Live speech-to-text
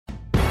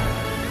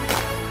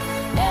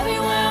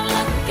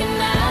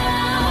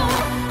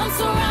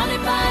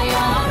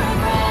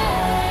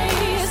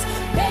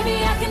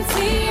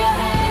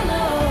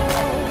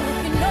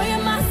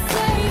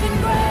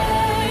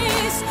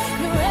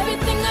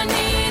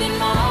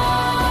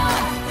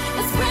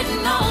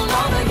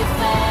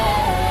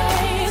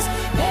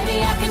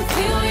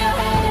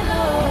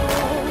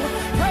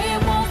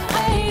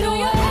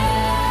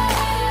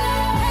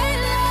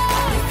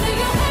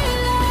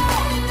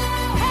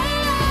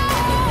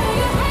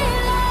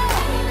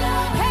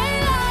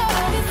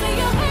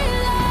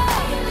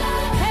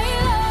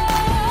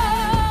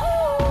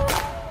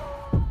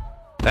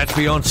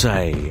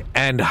Beyonce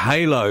and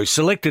Halo,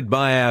 selected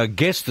by our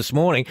guest this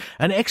morning.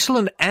 An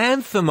excellent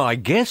anthem, I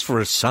guess, for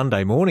a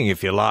Sunday morning,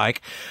 if you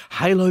like.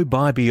 Halo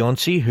by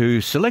Beyonce,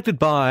 who's selected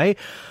by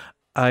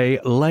a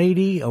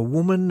lady, a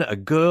woman, a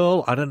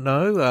girl, I don't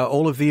know,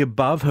 all of the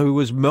above, who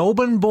was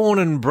Melbourne born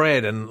and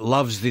bred and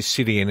loves this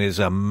city and is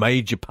a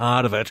major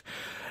part of it.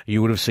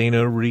 You would have seen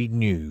her read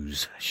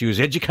news. She was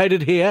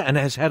educated here and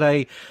has had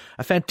a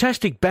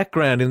fantastic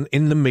background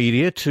in the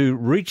media to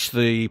reach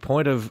the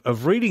point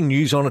of reading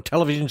news on a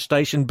television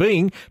station,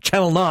 being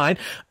Channel 9.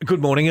 Good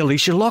morning,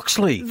 Alicia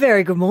Loxley.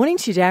 Very good morning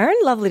to you, Darren.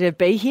 Lovely to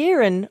be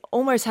here, and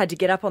almost had to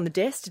get up on the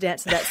desk to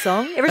dance to that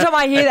song. Every time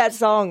I hear that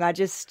song, I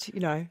just,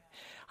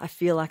 I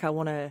feel like I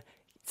want to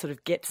sort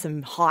of get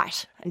some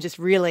height and just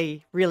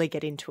really, really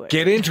get into it.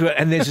 Get into it.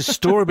 And there's a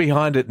story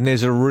behind it, and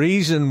there's a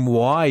reason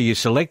why you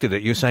selected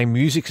it. You're saying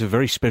music's a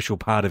very special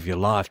part of your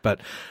life, but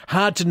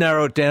hard to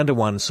narrow it down to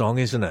one song,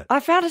 isn't it?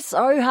 I found it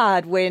so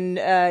hard when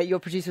your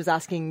producer was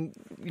asking,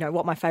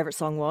 what my favourite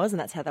song was, and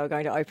that's how they were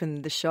going to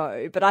open the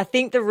show. But I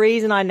think the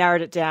reason I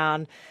narrowed it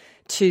down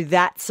to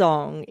that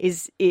song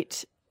is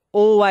it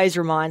always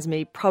reminds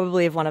me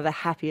probably of one of the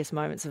happiest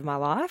moments of my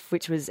life,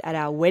 which was at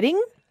our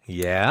wedding.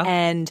 Yeah.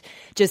 And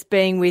just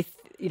being with,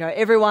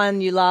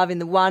 everyone you love in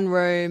the one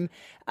room.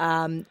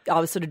 I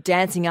was sort of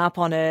dancing up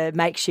on a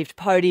makeshift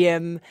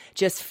podium,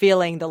 just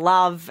feeling the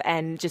love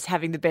and just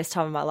having the best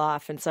time of my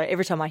life. And so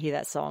every time I hear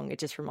that song, it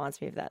just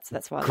reminds me of that. So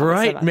that's why I love it so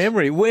Great much.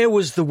 memory. Where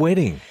was the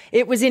wedding?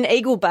 It was in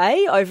Eagle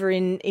Bay over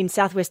in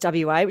southwest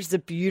WA, which is a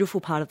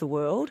beautiful part of the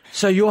world.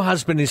 So your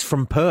husband is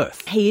from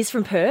Perth? He is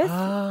from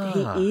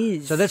Perth. He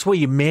is. So that's where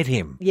you met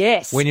him?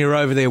 Yes. When you were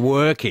over there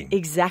working?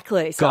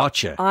 Exactly. So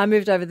Gotcha. I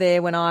moved over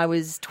there when I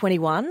was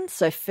 21,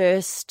 so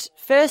first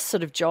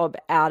sort of job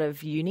out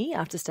of uni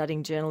after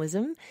studying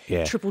journalism.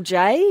 Yeah. Triple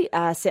J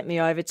sent me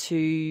over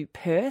to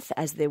Perth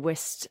as their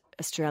West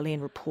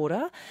Australian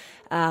reporter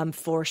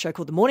for a show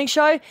called The Morning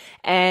Show.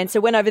 And so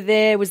went over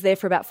there, was there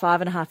for about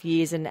 5.5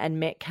 years and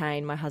met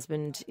Kane, my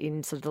husband,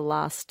 in sort of the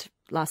last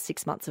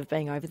 6 months of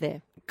being over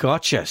there.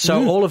 Gotcha.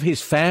 So all of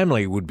his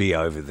family would be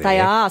over there.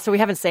 They are. So we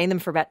haven't seen them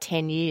for about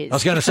 10 years. I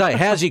was going to say,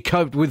 how's he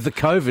coped with the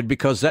COVID?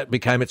 Because that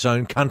became its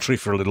own country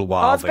for a little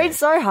while. Oh, it's been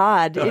so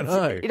hard. I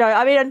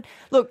know.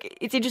 Look,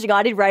 it's interesting.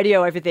 I did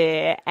radio over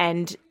there,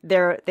 and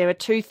there were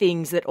two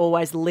things that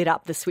always lit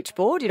up the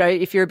switchboard.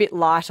 If you're a bit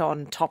light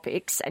on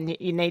topics and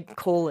you need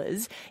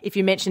callers, if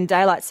you mention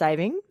daylight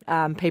saving,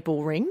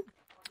 people ring.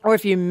 Or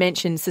if you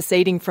mention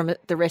seceding from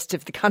the rest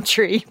of the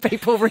country,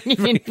 people ring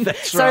in.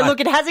 That's so, right.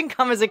 look, it hasn't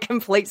come as a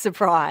complete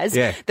surprise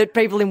that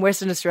people in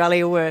Western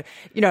Australia were,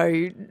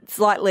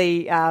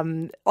 slightly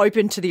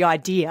open to the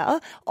idea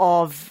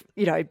of,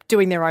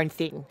 doing their own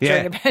thing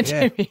during a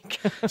pandemic.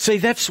 Yeah. See,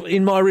 that's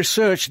in my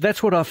research,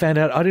 that's what I found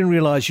out. I didn't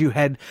realise you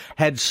had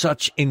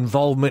such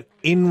involvement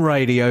in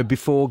radio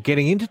before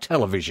getting into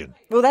television.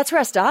 Well, that's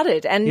where I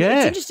started. And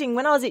it's interesting,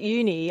 when I was at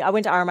uni, I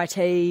went to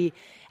RMIT.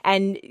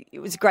 And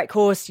it was a great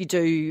course. You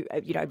do,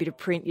 a bit of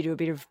print, you do a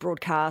bit of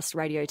broadcast,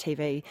 radio,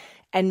 TV.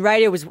 And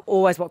radio was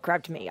always what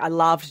grabbed me. I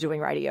loved doing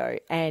radio.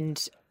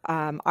 And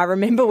I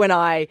remember when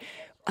I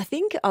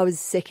think I was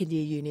second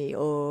year uni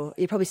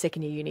probably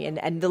second year uni.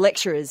 And the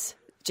lecturers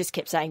just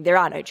kept saying, there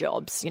are no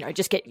jobs,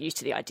 just get used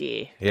to the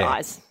idea,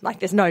 guys. Like,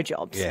 there's no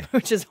jobs,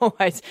 which is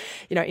always,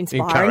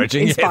 inspiring.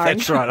 Encouraging. Yeah,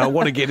 that's right. I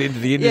want to get into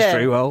the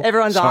industry. Well,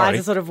 everyone's sorry. eyes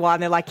are sort of wide,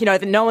 and they're like,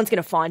 that no one's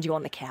going to find you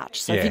on the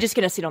couch. So if you're just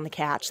going to sit on the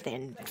couch,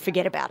 then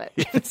forget about it.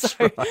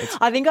 Right.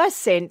 I think I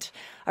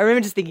remember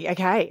just thinking,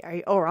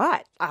 okay, all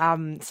right.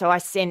 So I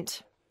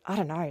sent, I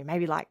don't know,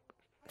 maybe like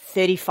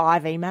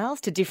 35 emails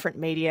to different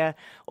media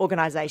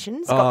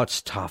organisations.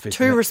 It's tough, isn't it?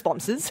 Two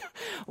responses.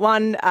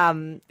 One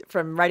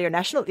from Radio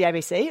National at the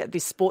ABC,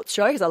 this sports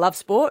show, because I love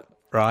sport.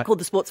 Right. Called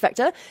The Sports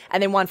Factor,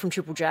 and then one from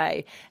Triple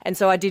J. And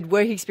so I did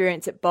work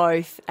experience at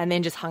both and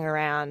then just hung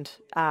around,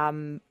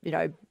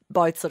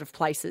 both sort of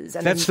places.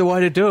 And that's the way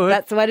to do it.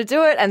 That's the way to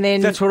do it. And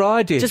then that's what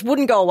I did. Just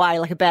wouldn't go away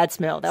like a bad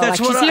smell. They were like,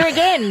 she's here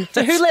again.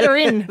 So who let her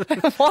in?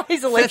 Why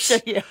is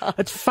Alicia here?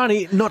 It's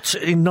funny.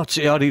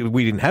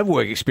 We didn't have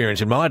work experience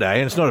in my day,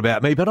 and it's not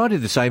about me, but I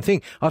did the same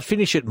thing. I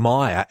finished at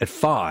Myer at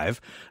 5,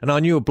 and I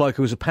knew a bloke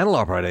who was a panel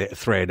operator at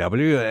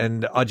 3AW,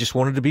 and I just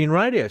wanted to be in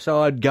radio.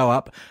 So I'd go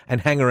up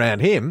and hang around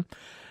him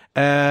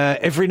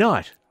every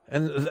night.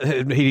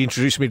 And he'd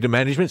introduce me to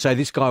management, say,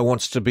 this guy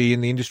wants to be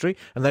in the industry.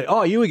 And they,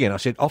 you again. I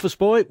said, office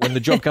boy, when the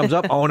job comes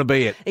up, I want to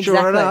be it. Exactly.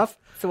 Sure enough.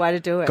 It's the way to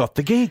do it. Got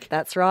the gig.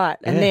 That's right.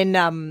 And then,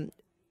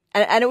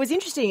 and it was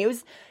interesting.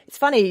 It's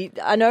funny.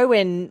 I know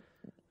when,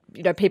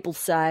 people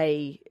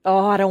say,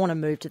 I don't want to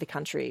move to the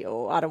country,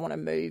 or I don't want to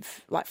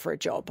move for a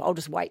job. I'll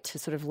just wait to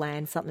sort of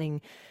land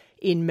something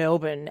in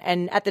Melbourne.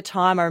 And at the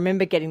time, I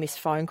remember getting this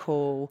phone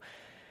call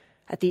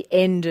at the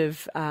end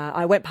of,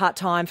 I went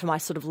part-time for my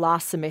sort of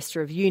last semester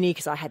of uni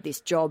because I had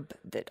this job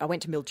that I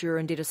went to Mildura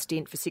and did a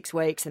stint for 6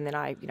 weeks, and then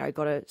I,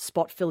 got a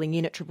spot filling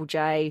in at Triple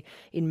J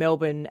in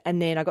Melbourne.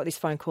 And then I got this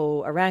phone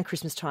call around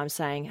Christmas time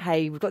saying,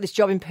 hey, we've got this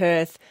job in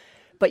Perth,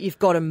 but you've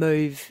got to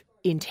move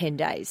in 10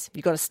 days.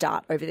 You've got to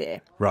start over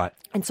there. Right.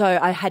 And so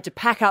I had to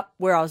pack up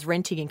where I was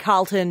renting in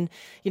Carlton,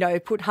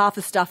 put half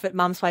the stuff at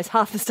mum's place,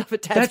 half the stuff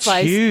at dad's place.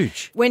 That's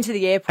huge. Went to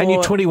the airport. And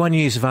you're 21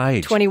 years of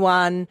age.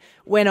 21,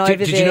 went over there.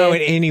 Did you know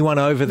anyone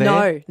over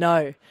there?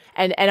 No.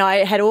 And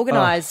I had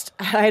organised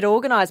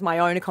my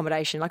own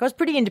accommodation. Like, I was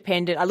pretty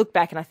independent. I look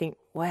back and I think,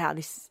 wow,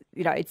 this,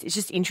 it's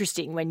just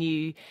interesting when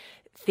you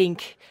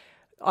think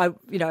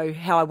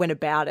how I went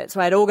about it. So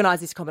I had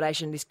organised this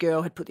accommodation. This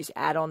girl had put this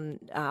ad on,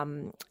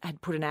 had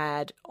put an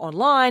ad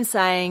online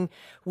saying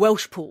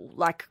Welshpool,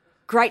 like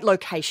great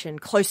location,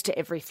 close to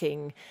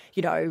everything,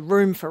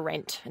 room for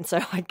rent. And so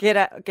I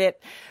get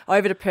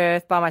over to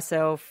Perth by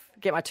myself,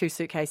 get my 2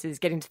 suitcases,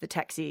 get into the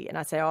taxi, and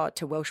I say,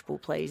 to Welshpool,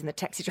 please. And the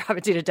taxi driver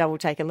did a double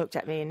take and looked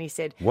at me and he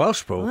said,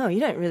 Welshpool? Well, you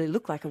don't really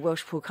look like a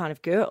Welshpool kind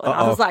of girl. And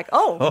I was like,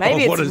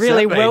 maybe it's does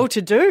really that mean?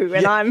 well-to-do.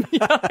 And I'm,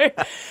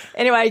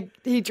 Anyway,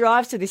 he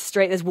drives to this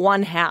street. There's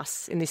one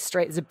house in this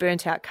street. There's a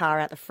burnt-out car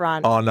out the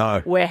front. Oh,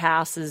 no.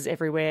 Warehouses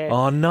everywhere.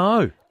 Oh,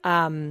 no.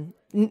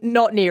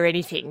 Not near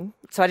anything.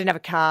 So I didn't have a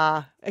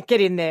car. I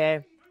get in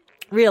there.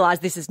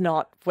 Realised this is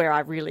not where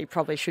I really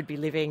probably should be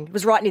living. It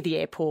was right near the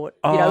airport.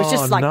 It was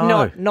just like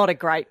not a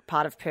great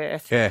part of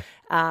Perth. Yeah.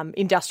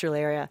 Industrial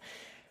area.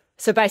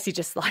 So basically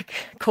just like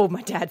called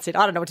my dad, said,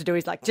 I don't know what to do.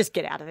 He's like, just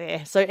get out of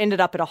there. So ended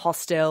up at a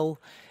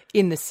hostel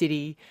in the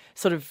city,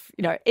 sort of,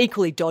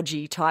 equally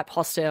dodgy type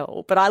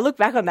hostel. But I look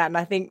back on that and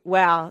I think,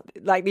 wow,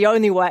 like the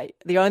only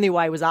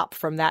way was up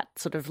from that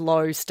sort of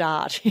low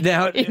start.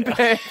 Now, in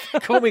Perth.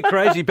 Call me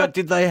crazy, but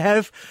did they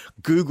have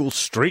Google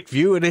Street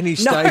View at any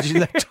stage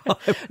in that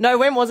time? No,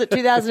 when was it?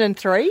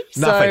 2003?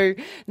 Nothing.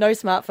 So no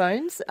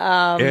smartphones.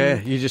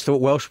 Yeah, you just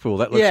thought Welshpool,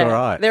 that looks all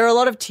right. There were a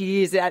lot of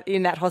tears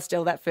in that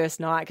hostel that first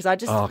night because I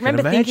just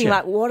remember thinking,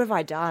 like, what have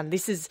I done?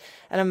 This is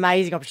an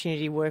amazing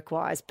opportunity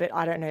work-wise, but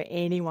I don't know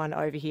anyone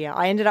over here.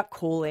 I ended up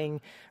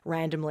calling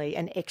randomly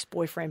an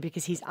ex-boyfriend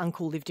because his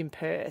uncle lived in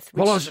Perth.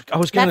 Well, I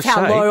was going to say...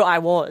 That's how low I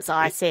was.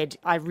 I said,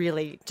 I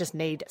really just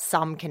need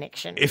some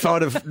connection. If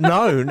I'd have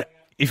known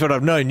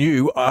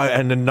you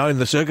and known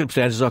the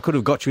circumstances, I could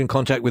have got you in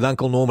contact with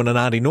Uncle Norman and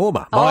Auntie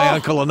Norma, my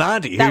uncle and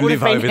auntie who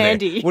live over there.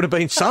 Would have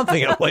been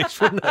something at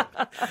least, wouldn't it?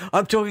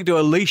 I'm talking to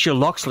Alicia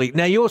Loxley.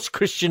 Now, your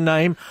Christian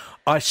name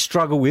I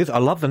struggle with. I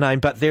love the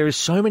name, but there is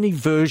so many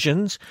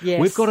versions.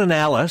 Yes. We've got an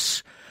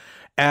Alice.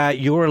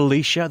 You're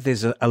Alicia.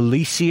 There's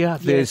Alicia.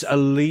 There's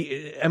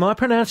Am I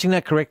pronouncing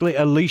that correctly?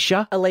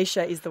 Alicia?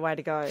 Alicia is the way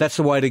to go. That's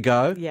the way to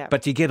go? Yeah.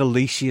 But do you get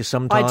Alicia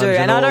sometimes? I do,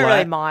 and I don't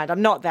really mind.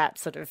 I'm not that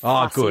sort of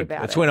fussy good.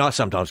 about That's it. when I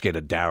sometimes get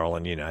a Daryl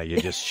and, you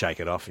just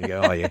shake it off and you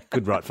go, oh, yeah,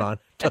 good, right, fine.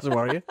 Doesn't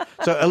worry you.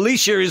 So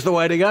Alicia is the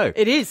way to go.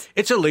 It is.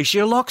 It's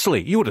Alicia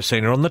Loxley. You would have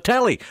seen her on the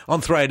tally on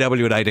 3AW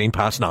at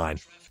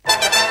 9:18.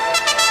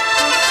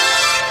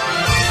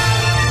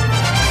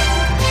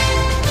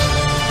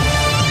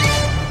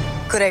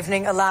 Good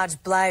evening. A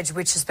large blaze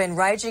which has been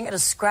raging at a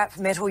scrap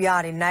metal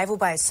yard in Naval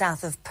Base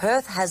south of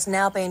Perth has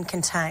now been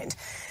contained.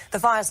 The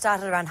fire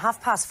started around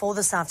 4:30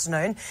 this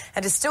afternoon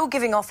and is still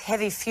giving off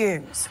heavy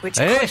fumes.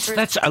 Yes,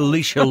 that's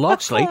Alicia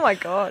Loxley. Oh, my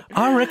God.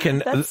 I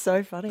reckon... That's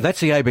so funny. That's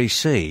the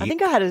ABC. I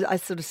think I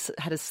sort of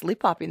had a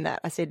slip up in that.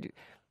 I said,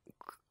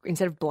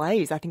 instead of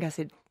blaze, I think I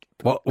said...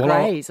 Well,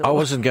 I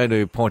wasn't going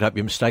to point up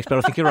your mistakes, but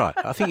I think you're right.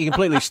 I think you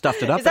completely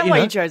stuffed it up. Is that why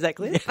you chose that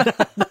clip?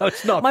 No,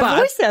 it's not. My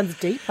voice sounds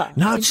deeper.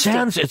 No,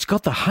 it's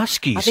got the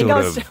husky I think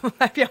sort of.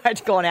 Maybe I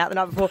had gone out the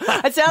night before.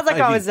 It sounds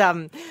like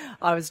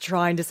I was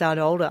trying to sound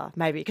older,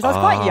 maybe, because I was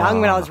quite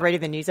young when I was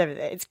reading the news over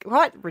there. It's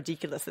quite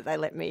ridiculous that they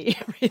let me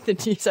read the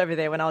news over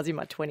there when I was in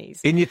my 20s.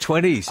 In your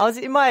 20s? I was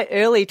in my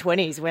early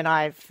 20s when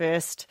I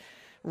first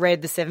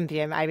read the 7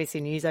 p.m.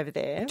 ABC News over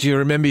there. Do you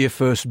remember your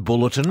first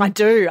bulletin? I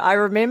do.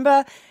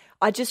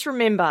 I just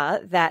remember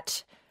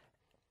that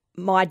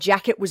my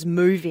jacket was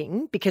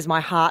moving because my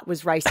heart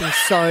was racing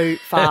so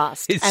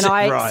fast. And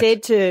I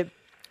said to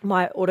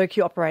my auto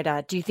cue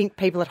operator, do you think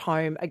people at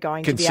home are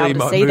going to be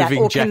able to see that?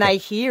 Or can they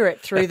hear it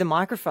through the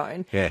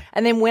microphone? Yeah.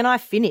 And then when I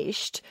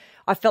finished,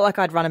 I felt like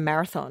I'd run a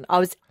marathon. I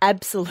was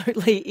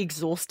absolutely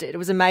exhausted. It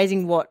was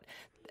amazing what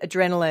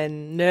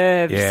adrenaline,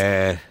 nerves.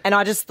 Yeah. And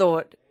I just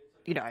thought,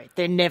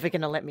 they're never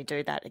going to let me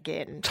do that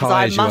again. Because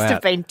I must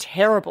have been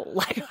terrible.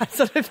 Like, I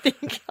sort of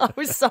think I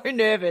was so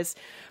nervous.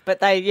 But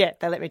they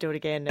let me do it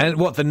again. And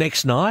what, the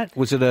next night?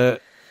 Was it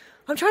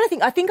I'm trying to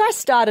think. I think I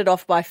started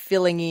off by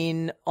filling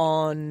in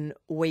on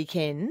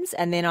weekends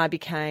and then I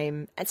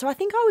became... And so I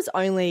think I was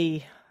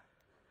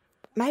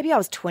maybe I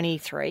was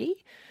 23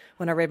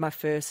 when I read my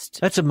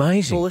first... That's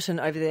amazing. ...bulletin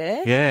over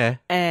there. Yeah.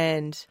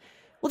 And...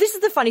 Well, this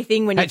is the funny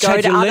thing when you go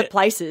to other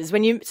places,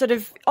 when you sort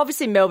of,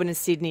 obviously Melbourne and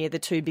Sydney are the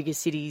two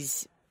biggest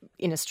cities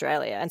in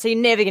Australia. And so you're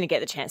never going to get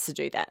the chance to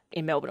do that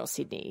in Melbourne or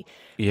Sydney.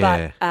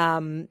 Yeah.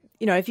 But,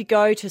 if you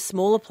go to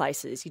smaller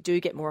places, you do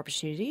get more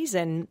opportunities.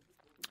 And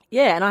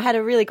and I had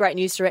a really great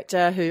news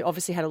director who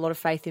obviously had a lot of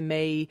faith in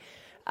me.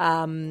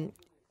 I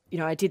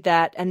did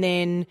that. And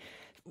then,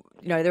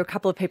 there were a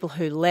couple of people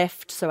who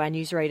left. So our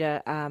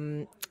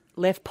newsreader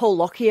left. Paul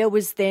Lockyer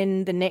was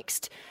then the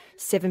next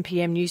 7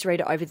 p.m.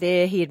 newsreader over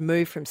there. He had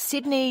moved from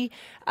Sydney,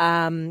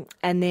 and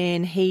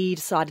then he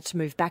decided to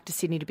move back to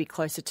Sydney to be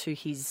closer to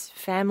his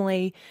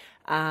family.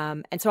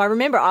 And so I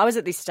remember I was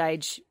at this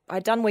stage,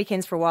 I'd done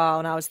weekends for a while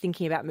and I was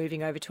thinking about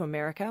moving over to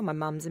America. My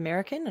mum's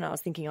American and I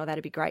was thinking,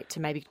 that'd be great to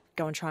maybe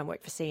go and try and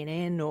work for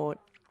CNN or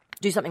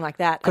do something like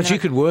that. Because you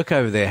could work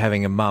over there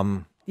having a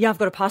mum. Yeah, I've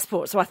got a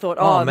passport. So I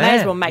thought, may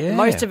as well make the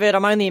most of it.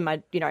 I'm only in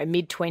my,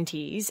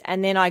 mid-20s.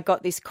 And then I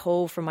got this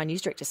call from my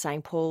news director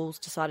saying, Paul's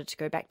decided to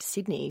go back to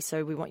Sydney,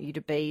 so we want you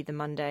to be the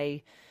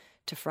Monday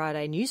to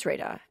Friday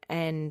newsreader.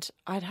 And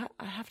I'd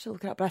have to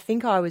look it up, but I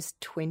think I was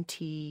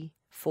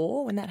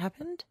 24 when that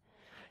happened.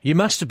 You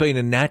must have been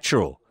a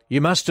natural. You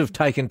must have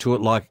taken to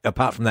it like,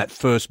 apart from that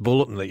first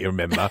bulletin that you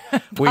remember,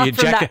 where your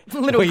jacket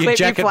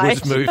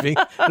was moving.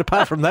 But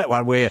apart from that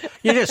one where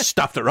you just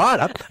stuffed it right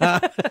up.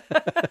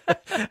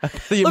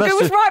 It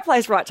was right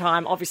place, right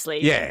time,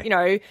 obviously. Yeah.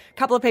 A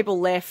couple of people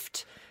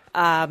left.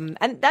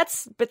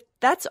 But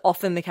that's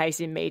often the case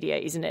in media,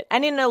 isn't it?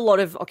 And in a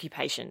lot of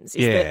occupations.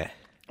 That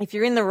if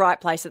you're in the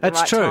right place at the right time.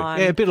 That's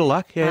true. Yeah, a bit of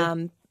luck,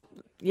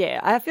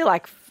 yeah. I feel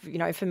like,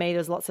 for me,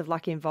 there's lots of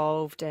luck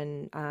involved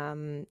and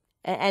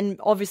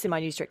obviously my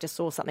news director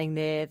saw something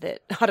there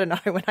that, I don't know,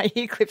 when I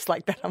hear clips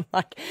like that, I'm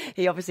like,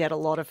 he obviously had a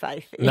lot of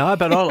faith. No,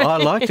 but I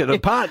liked it.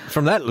 Apart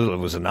from that, it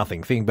was a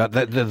nothing thing, but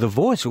the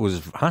voice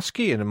was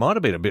husky and it might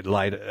have been a bit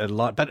light,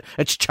 but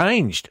it's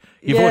changed.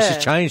 Your voice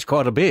has changed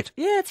quite a bit.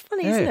 Yeah, it's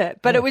funny, isn't it?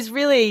 But it was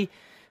really,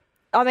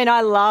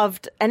 I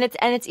loved, and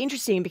it's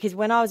interesting because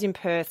when I was in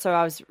Perth, so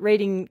I was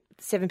reading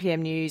 7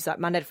 p.m. news like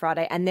Monday to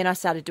Friday, and then I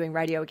started doing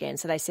radio again.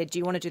 So they said, do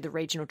you want to do the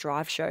regional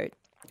drive show?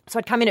 So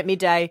I'd come in at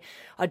midday,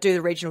 I'd do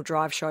the regional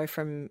drive show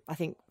from, I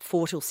think,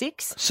 4 till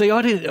 6. See,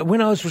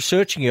 when I was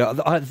researching you,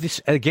 I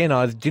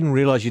didn't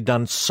realise you'd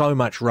done so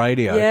much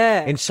radio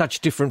in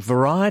such different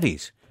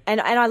varieties. And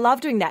I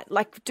love doing that,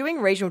 like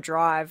doing regional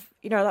drive.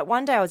 Like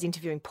one day I was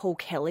interviewing Paul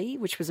Kelly,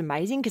 which was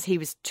amazing because he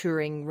was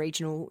touring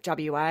regional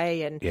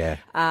WA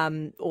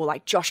and or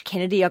like Josh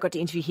Kennedy. I got to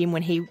interview him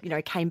when he,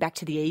 came back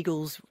to the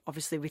Eagles,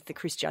 obviously with the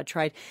Chris Judd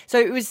trade. So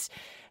it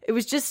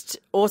was just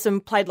awesome.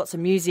 Played lots of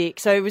music.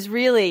 So it was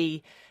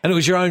really... And it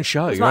was your own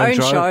show. It was my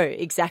own show,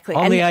 exactly.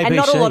 On the ABC. And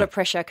not a lot of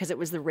pressure because it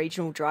was the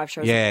regional drive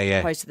show as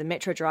opposed to the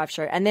Metro drive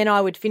show. And then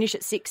I would finish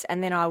at 6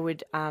 and then I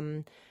would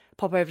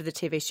pop over to the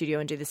TV studio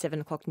and do the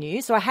 7 o'clock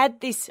news. So I had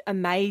this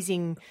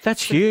amazing...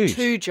 That's huge.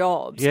 2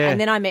 jobs. Yeah.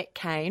 And then I met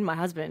Kane, my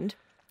husband.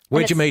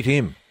 Where'd you meet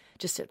him?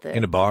 Just at the...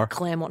 In a bar?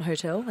 Claremont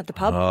Hotel at the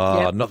pub.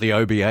 Oh, not the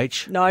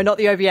OBH? No, not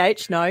the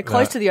OBH. No,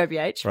 close to the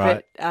OBH.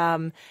 Right.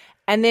 But,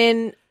 and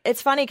then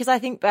it's funny because I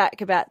think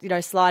back about,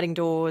 sliding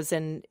doors,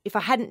 and if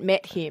I hadn't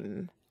met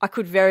him, I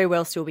could very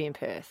well still be in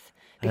Perth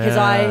because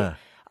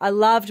I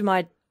loved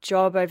my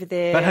job over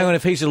there. But hang on,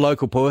 if he's a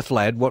local Perth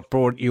lad, what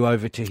brought you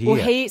over to here? Well,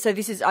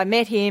 I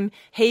met him.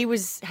 He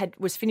was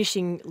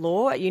finishing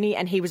law at uni,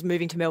 and he was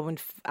moving to Melbourne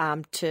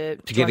to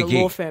join a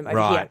law firm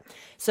over here.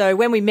 So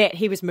when we met,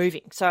 he was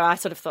moving. So I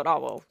sort of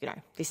thought,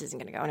 this isn't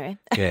going to go anywhere.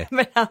 Yeah.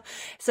 But,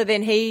 so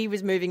then he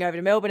was moving over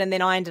to Melbourne, and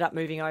then I ended up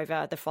moving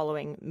over the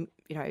following,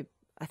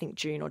 I think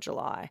June or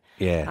July.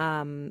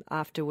 Yeah.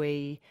 After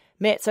we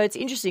met. So it's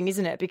interesting,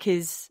 isn't it?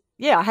 Because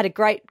I had a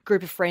great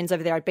group of friends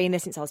over there. I'd been there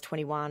since I was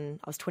 21.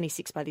 I was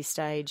 26 by this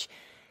stage.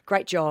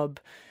 Great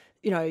job.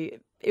 It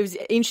was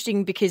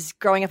interesting because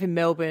growing up in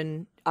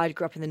Melbourne, I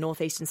grew up in the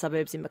northeastern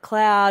suburbs in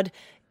McLeod.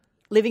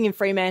 Living in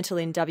Fremantle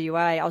in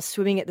WA, I was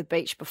swimming at the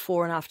beach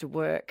before and after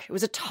work. It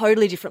was a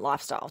totally different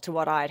lifestyle to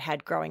what I had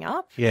had growing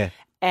up. Yeah.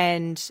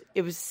 And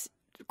it was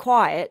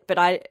quiet, but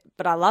I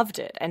loved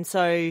it. And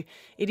so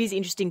it is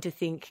interesting to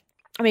think,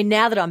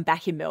 now that I'm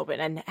back in Melbourne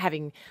and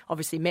having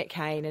obviously met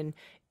Kane, and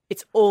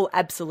it's all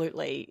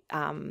absolutely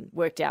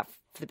worked out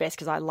for the best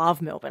because I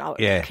love Melbourne.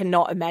 I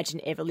cannot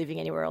imagine ever living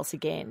anywhere else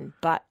again.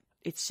 But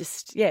it's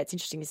just, it's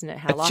interesting, isn't it,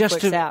 how life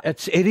works out.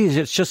 It is.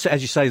 It's just,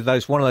 as you say,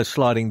 one of those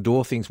sliding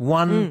door things.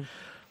 One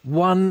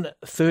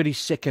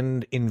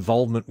 30-second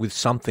involvement with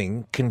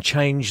something can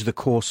change the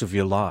course of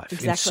your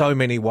life in so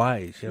many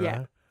ways, you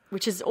know?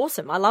 Which is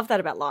awesome. I love that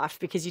about life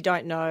because you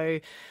don't know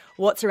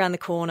what's around the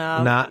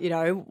corner,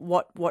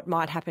 what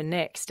might happen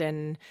next.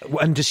 And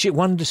one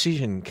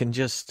decision can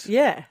just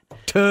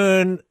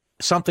turn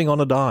something on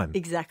a dime.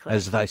 Exactly.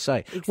 As they say.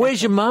 Exactly.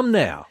 Where's your mum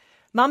now?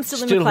 Mum's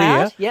still in McLeod.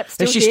 Here. Yep,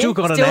 still Has she here. still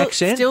got an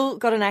accent? Still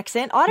got an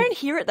accent. I don't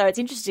hear it though. It's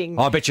interesting.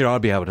 I bet you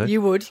I'd be able to.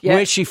 You would, yeah.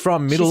 Where's she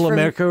from? Middle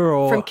America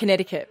or? From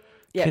Connecticut.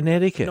 Yep.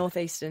 Connecticut.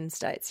 Northeastern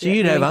states. So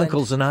you'd have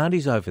uncles and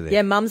aunties over there.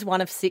 Yeah, Mum's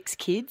one of 6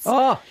 kids.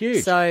 Oh,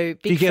 huge. So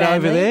big Do you get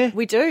family. over there?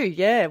 We do,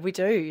 yeah, we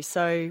do.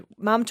 So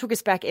Mum took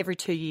us back every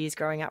 2 years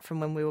growing up from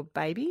when we were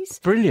babies.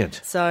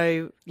 Brilliant.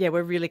 So,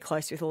 we're really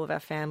close with all of our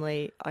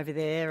family over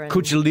there. And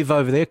could you live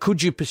over there?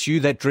 Could you pursue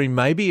that dream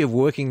maybe of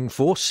working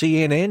for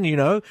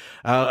CNN,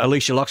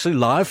 Alicia Loxley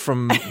live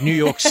from New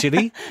York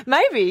City?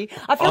 Maybe.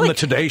 I feel on like,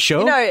 the Today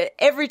Show?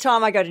 Every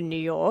time I go to New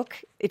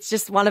York, it's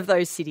just one of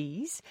those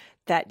cities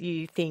that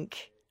you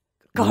think,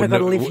 God, I've got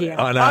to live here.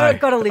 I know. I've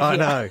got to live here. I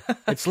know.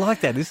 It's like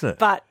that, isn't it?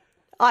 But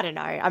I don't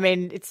know. I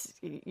mean,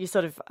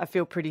 I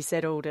feel pretty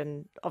settled,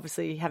 and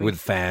obviously having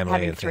family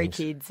having and 3 things.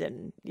 kids,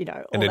 and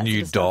all And a that new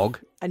sort of stuff. dog.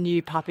 A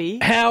new puppy.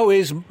 How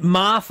is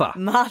Martha?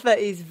 Martha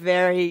is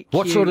very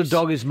What cute. sort of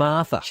dog is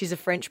Martha? She's a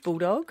French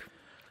bulldog.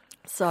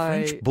 So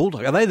French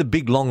bulldog. Are they the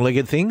big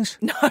long-legged things?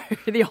 no,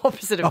 the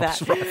opposite of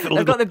that. right,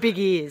 They've got the big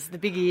ears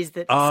that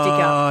stick up.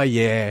 Oh,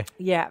 yeah.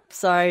 Yeah.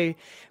 So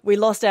we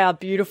lost our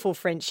beautiful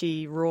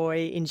Frenchie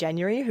Roy in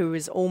January, who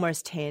was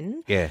almost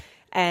 10. Yeah.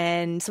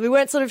 And so we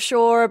weren't sort of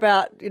sure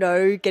about,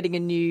 getting a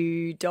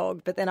new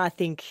dog. But then I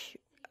think,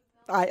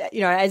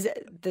 as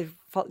the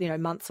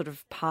months sort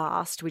of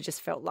passed, we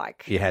just felt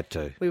like You had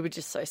to. we were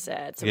just so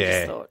sad. So Yeah. we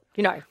just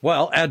thought,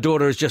 Well, our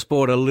daughter has just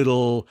bought a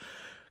little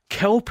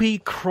Kelpie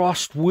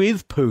crossed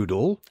with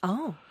poodle.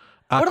 oh,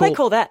 what do they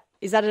call that?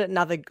 Is that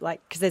another,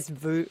 because there's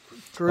Groodles,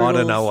 I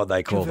don't know what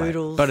they call that.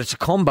 Cavoodles. But it's a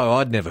combo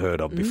I'd never heard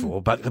of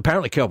before. But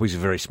apparently Kelpies are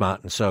very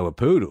smart and so are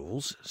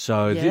poodles.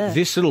 So Yeah.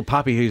 this little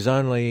puppy who's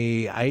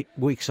only 8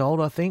 weeks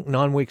old, I think,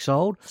 9 weeks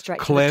old. Straight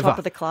clever. to the top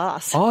of the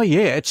class. Oh,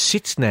 yeah. It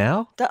sits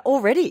now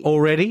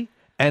Already?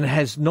 and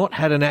has not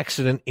had an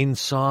accident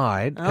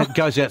inside. It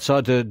goes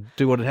outside to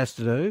do what it has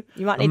to do.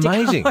 You might need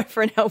Amazing. to come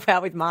over and help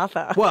out with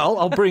Martha. Well,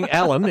 I'll bring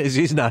Alan, is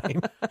his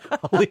name.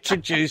 I'll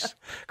introduce,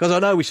 because I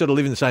know we sort of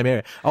live in the same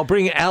area. I'll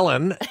bring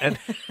Alan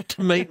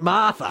to meet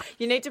Martha.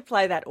 You need to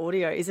play that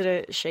audio. Is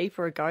it a sheep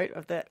or a goat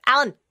of the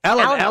Alan?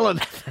 Alan,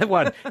 that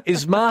one.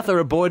 Is Martha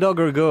a boy dog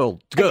or a girl?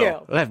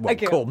 Girl. They have one A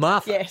girl. called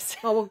Martha. Yes.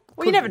 Oh,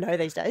 Well, you never know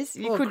these days.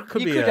 You well,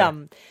 could be a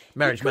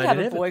marriage you could made have in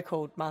a heaven. boy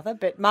called Martha,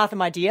 but Martha,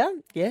 my dear,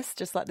 yes,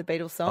 just like the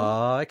Beatles song.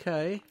 Oh,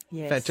 okay.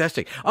 Yes.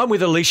 Fantastic. I'm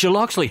with Alicia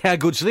Loxley. How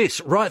good's this?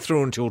 Right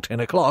through until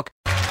 10 o'clock.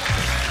 Now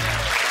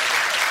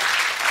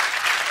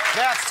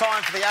it's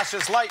time for the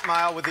Ashes Late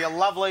Mail with the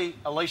lovely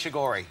Alicia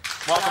Gorey.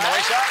 Welcome,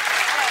 Alicia.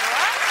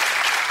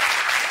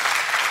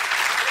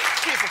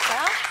 Beautiful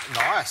crowd.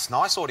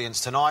 Nice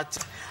audience tonight.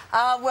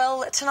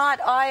 Well, tonight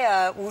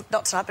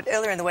not tonight, but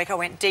earlier in the week I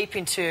went deep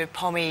into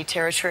Pommy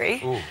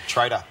territory. Ooh,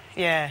 traitor.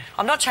 Yeah,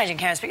 I'm not changing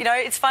hands, but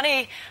it's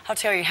funny, I'll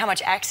tell you how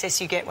much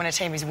access you get when a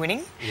team is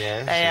winning.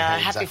 Yeah, They are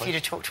happy exactly. for you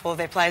to talk to all of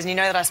their players, and you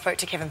know that I spoke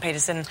to Kevin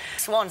Peterson,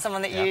 Swan,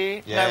 someone that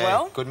you Yeah, know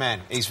well. good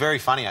man. He's very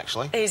funny,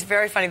 actually. He's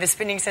very funny, the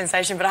spinning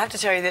sensation, but I have to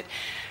tell you that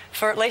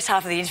for at least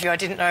half of the interview I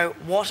didn't know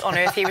what on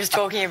earth he was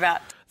talking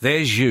about.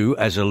 There's you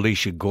as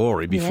Alicia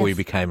Gorey before you Yes.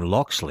 became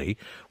Loxley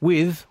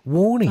with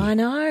Warnie. I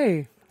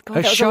know. God,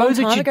 A that was show long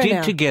that time you ago did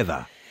now.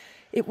 together.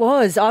 It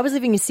was. I was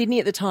living in Sydney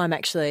at the time,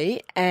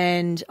 actually,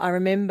 and I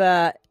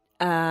remember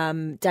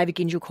David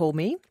Gingell called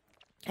me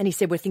and he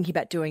said, we're thinking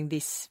about doing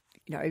this,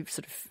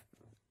 sort of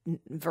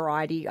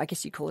variety, I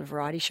guess you'd call it a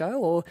variety show,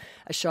 or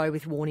a show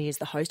with Warnie as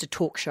the host, a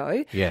talk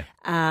show. Yeah.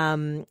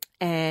 And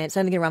it's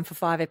only going to run for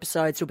 5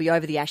 episodes. It'll be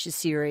over the Ashes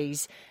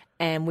series,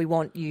 and we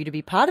want you to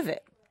be part of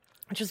it,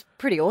 which was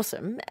pretty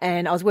awesome.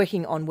 And I was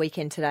working on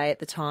Weekend Today at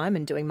the time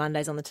and doing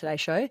Mondays on the Today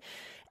Show.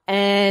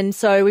 And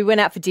so we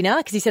went out for dinner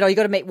because he said, you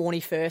got to meet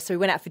Warnie first. So we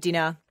went out for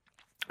dinner,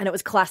 and it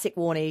was classic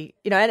Warnie,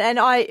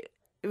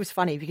 it was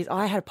funny because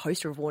I had a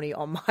poster of Warnie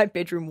on my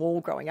bedroom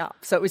wall growing up.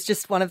 So it was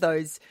just one of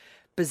those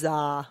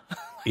bizarre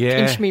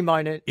pinch me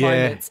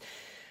moments.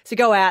 So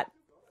go out,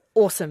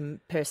 awesome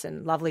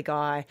person, lovely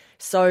guy,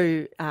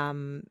 so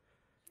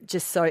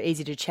just so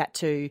easy to chat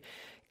to.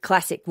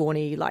 Classic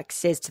Warnie,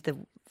 says to the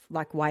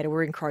waiter,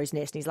 we're in Crow's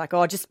Nest, and he's like,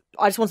 I just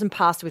want some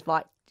pasta with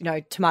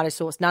tomato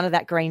sauce, none of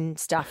that green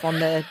stuff on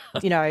the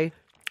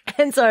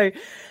and so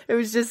it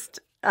was just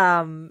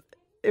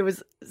it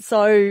was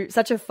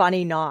such a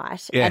funny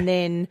night. Yeah. And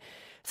then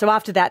so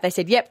after that they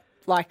said, yep,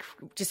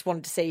 just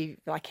wanted to see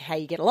how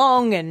you get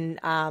along,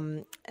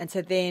 and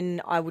so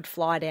then I would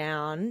fly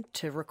down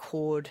to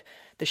record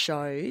the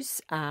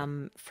shows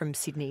from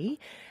Sydney,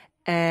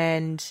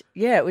 and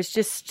it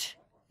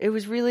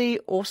was really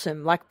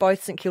awesome.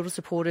 Both St Kilda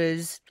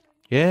supporters,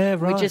 Yeah,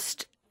 right. we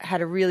just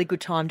had a really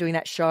good time doing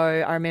that show.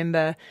 I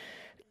remember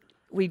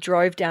we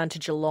drove down to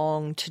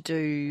Geelong to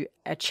do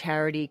a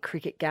charity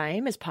cricket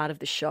game as part of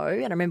the show,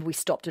 and I remember we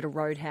stopped at a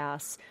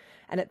roadhouse,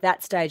 and at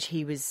that stage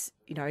he was,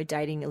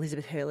 dating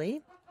Elizabeth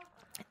Hurley,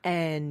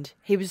 and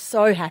he was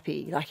so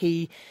happy.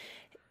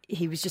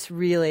 He was just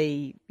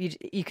really,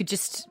 you could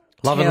just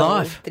Loving tell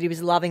life. that he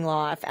was loving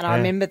life. And I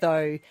remember,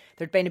 though,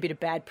 there'd been a bit of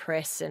bad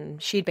press,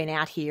 and she'd been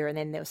out here, and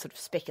then there was sort of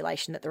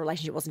speculation that the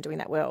relationship wasn't doing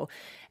that well,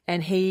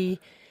 and he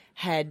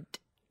had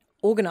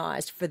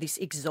organised for this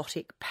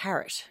exotic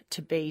parrot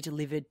to be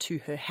delivered to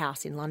her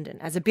house in London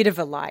as a bit of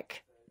a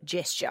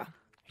gesture.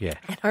 Yeah.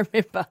 And I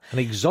remember, An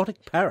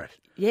exotic parrot.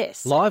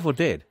 yes, Live or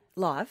dead?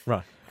 live.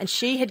 Right. And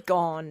she had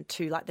gone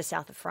to the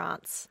south of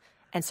France,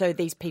 and so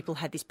these people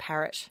had this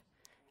parrot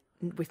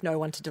with no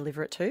one to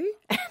deliver it to.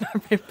 And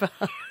I remember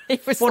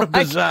it was What a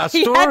bizarre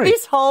He had story.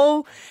 this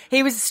whole.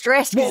 He was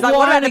stressed because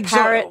what about the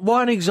parrot?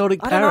 Why an exotic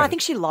I parrot? don't know. I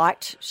think she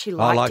liked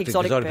liked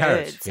exotic exotic birds,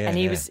 parrots. Yeah, and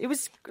yeah. it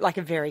was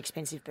a very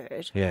expensive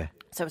bird. Yeah.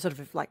 So it was sort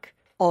of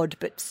odd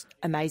but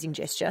amazing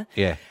gesture.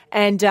 Yeah.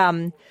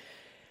 And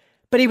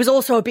but he was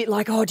also a bit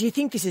do you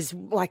think this is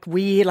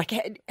weird?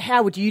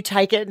 How would you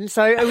take it? And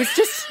so it was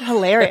just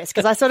hilarious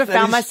because I sort of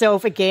found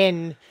myself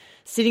again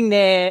sitting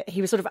there,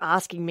 he was sort of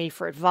asking me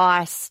for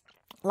advice,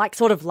 like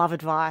sort of love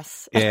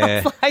advice. Yeah.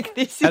 I was like,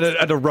 this is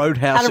At a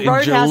roadhouse at a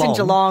roadhouse in Geelong.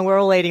 Geelong. We're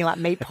all eating like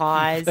meat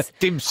pies,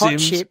 Dim hot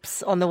Sims.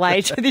 chips on the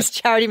way to this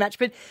charity match.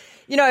 But,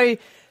 you know,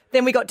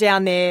 then we got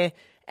down there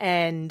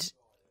and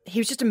he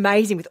was just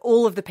amazing with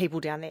all of the people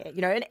down there,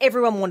 you know, and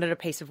everyone wanted a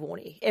piece of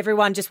Warnie.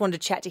 Everyone just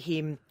wanted to chat to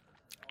him.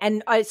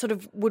 And I sort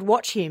of would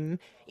watch him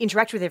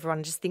interact with everyone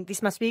and just think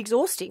this must be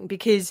exhausting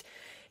because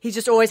he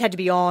just always had to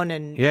be on.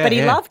 But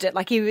he loved it.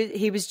 Like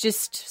he was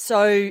just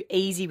so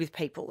easy with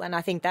people. And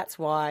I think that's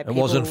why It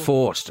wasn't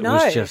forced. It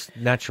was just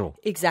natural.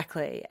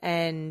 Exactly.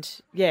 And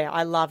yeah,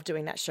 I love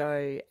doing that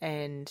show.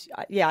 And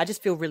yeah, I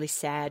just feel really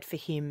sad for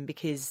him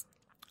because,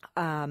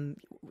 you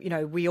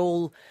know, we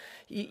all,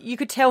 you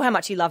could tell how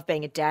much he loved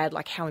being a dad,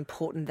 like how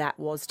important that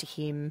was to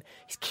him.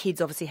 His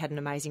kids obviously had an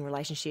amazing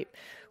relationship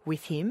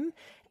with him.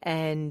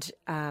 And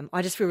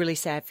I just feel really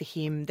sad for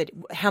him that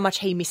how much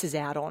he misses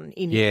out on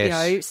in, you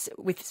know,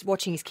 with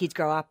watching his kids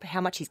grow up,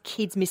 how much his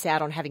kids miss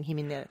out on having him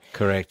in their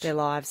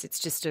lives. It's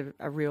just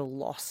a real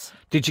loss.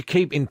 Did you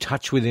keep in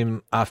touch with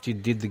him after you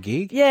did the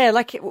gig? Yeah,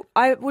 like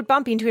I would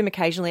bump into him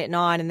occasionally at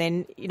 9 and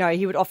then, you know,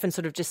 he would often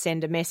sort of just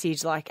send a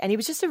message and he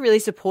was just a really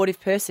supportive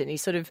person. He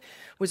sort of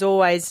was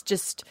always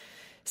just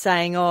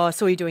saying, oh, I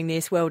saw you doing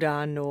this, well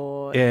done,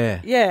 or...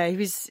 Yeah, he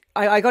was...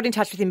 I got in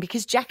touch with him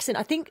because Jackson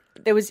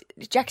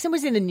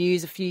was in the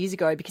news a few years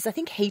ago because I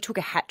think he took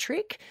a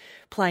hat-trick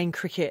playing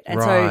cricket.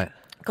 And so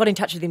got in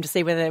touch with him to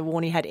see whether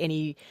Warnie had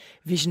any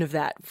vision of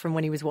that from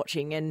when he was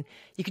watching. And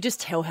you could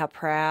just tell how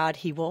proud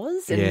he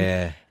was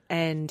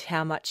and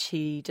how much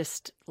he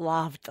just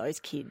loved those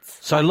kids.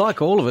 So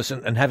like all of us,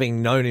 and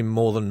having known him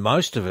more than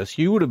most of us,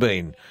 you would have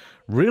been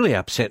really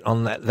upset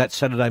on that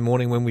Saturday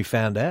morning when we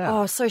found out. Oh,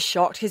 I was so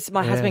shocked because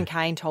my husband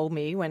Kane told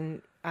me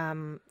when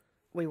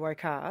we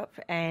woke up,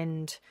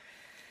 and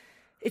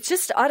it's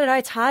just, I don't know,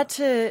 it's hard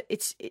to,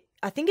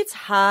 I think it's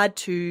hard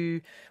to,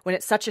 when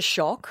it's such a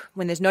shock,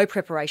 when there's no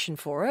preparation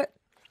for it,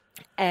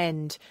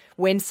 and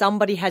when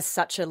somebody has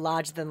such a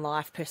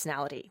larger-than-life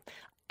personality.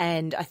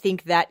 And I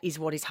think that is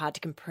what is hard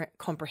to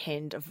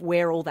comprehend of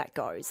where all that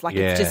goes. Like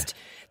it's just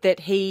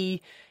that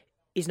he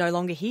is no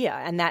longer here,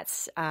 and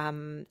that's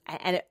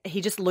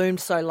he just loomed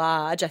so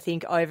large, I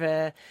think,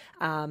 over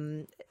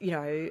you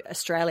know,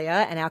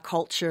 Australia and our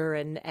culture,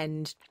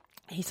 and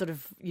he sort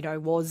of, you know,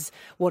 was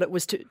what it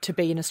was to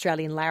be an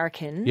Australian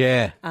larrikin.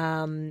 Yeah.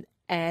 And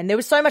there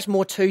was so much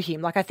more to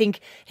him. Like I think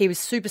he was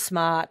super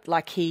smart.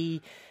 Like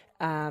he,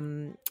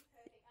 And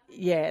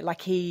you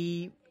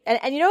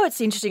know,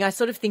 it's interesting. I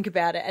sort of think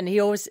about it, and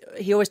he always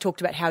talked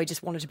about how he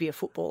just wanted to be a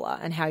footballer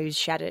and how he was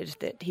shattered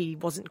that he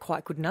wasn't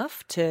quite good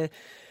enough to,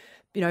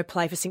 you know,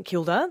 play for St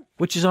Kilda.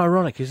 Which is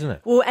ironic, isn't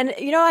it? Well, and,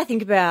 you know, I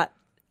think about,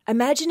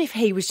 imagine if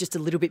he was just a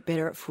little bit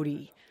better at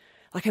footy.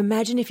 Like,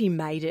 imagine if he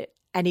made it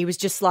and he was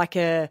just like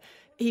if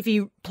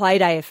he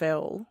played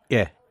AFL.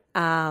 Yeah.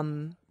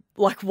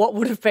 Like, what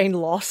would have been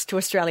lost to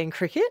Australian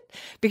cricket?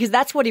 Because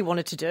that's what he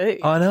wanted to do.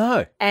 I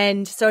know.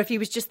 And so if he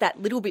was just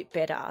that little bit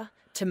better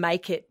to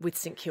make it with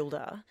St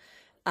Kilda,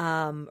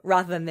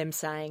 rather than them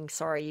saying,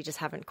 sorry, you just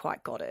haven't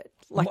quite got it.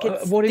 Like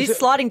it's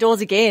sliding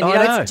doors again. You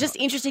know, it's just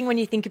interesting when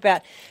you think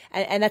about,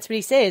 and that's what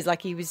he says.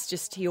 Like he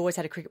always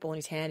had a cricket ball in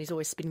his hand. He's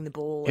always spinning the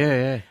ball.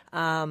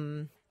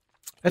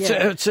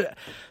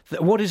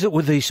 What is it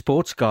with these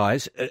sports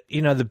guys?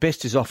 You know, the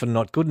best is often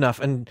not good enough.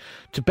 And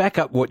to back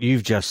up what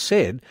you've just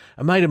said,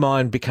 a mate of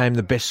mine became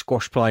the best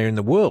squash player in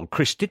the world,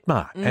 Chris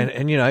Dittmar.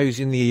 And you know, he was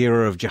in the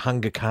era of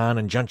Jahangir Khan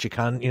and Juncture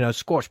Khan, you know,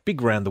 squash,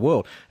 big around the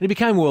world. And he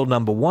became world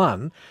number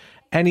one.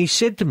 And he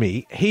said to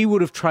me he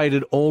would have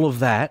traded all of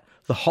that,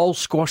 the whole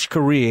squash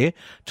career,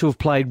 to have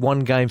played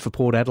one game for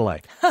Port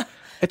Adelaide.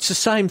 It's the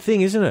same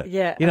thing, isn't it?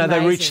 Yeah, you know,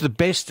 amazing. they reach the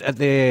best at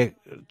their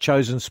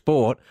chosen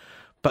sport,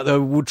 but they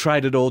would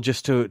trade it all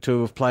just to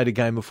have played a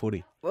game of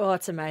footy. Well,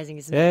 it's amazing,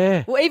 isn't Yeah.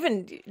 it? Well,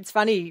 even, it's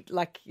funny,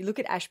 like, you look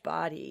at Ash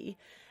Barty,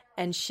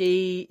 and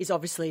she is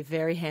obviously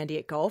very handy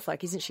at golf.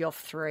 Like, isn't she off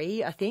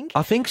 3, I think?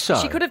 I think so.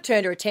 She could have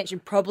turned her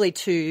attention probably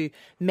to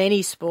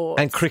many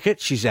sports. And cricket,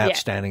 she's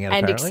outstanding at it,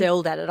 and apparently.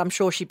 excelled at it. I'm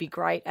sure she'd be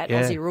great at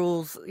Aussie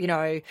rules, you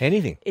know.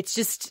 Anything. It's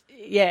just,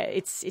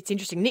 it's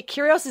interesting. Nick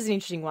Kyrgios is an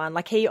interesting one.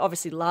 Like, he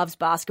obviously loves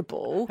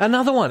basketball.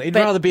 Another one. He'd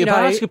rather be a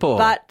basketball.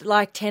 But,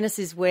 like, tennis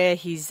is where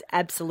his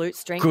absolute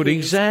strength Good is.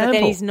 example. But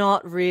then he's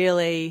not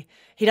really...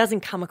 He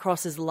doesn't come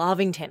across as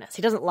loving tennis.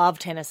 He doesn't love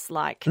tennis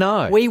like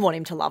we want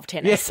him to love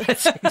tennis. Yes,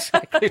 that's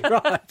exactly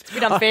right. It's a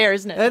bit unfair,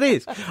 isn't it? It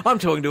is. I'm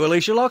talking to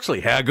Alicia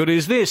Loxley. How good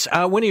is this?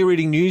 When are you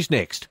reading news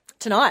next?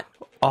 Tonight.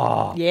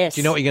 Oh, yes.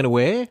 Do you know what you're going to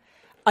wear?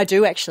 I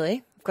do,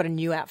 actually. I've got a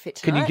new outfit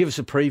tonight. Can you give us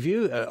a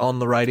preview on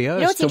the radio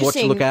You know as to what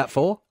to look out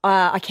for?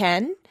 I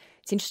can.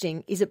 It's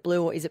interesting. Is it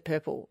blue or is it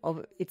purple?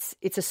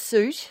 It's a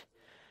suit.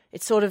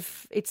 It's sort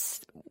of,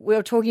 we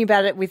were talking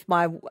about it with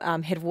my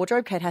head of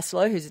wardrobe, Kate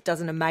Hasselow, who does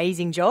an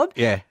amazing job.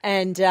 Yeah.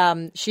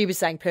 And she was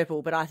saying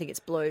purple, but I think it's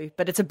blue.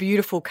 But it's a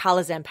beautiful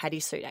colours and paddy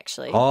suit,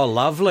 actually. Oh,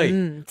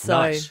 lovely. So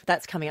nice.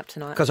 That's coming up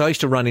tonight. Because I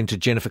used to run into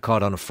Jennifer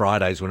Cott on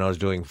Fridays when I was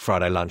doing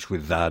Friday lunch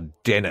with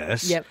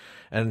Dennis. Yep.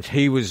 And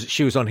she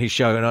was on his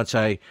show, and I'd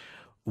say,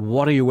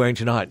 what are you wearing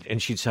tonight?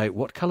 And she'd say,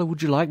 what colour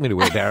would you like me to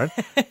wear, Darren?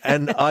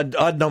 And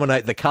I'd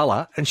nominate the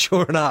colour, and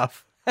sure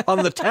enough,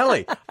 on the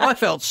tally, I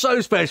felt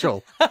so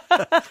special.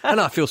 And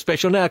I feel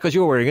special now because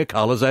you're wearing a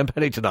colour zone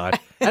patty tonight.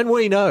 And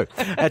we know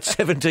at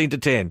 17 to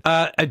 10.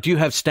 Do you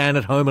have Stan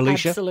at home,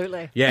 Alicia?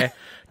 Absolutely. Yeah.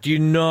 Do you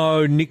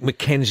know Nick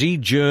McKenzie,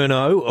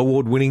 journo,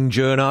 award-winning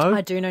journo?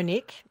 I do know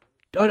Nick.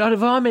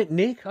 Have I met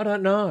Nick? I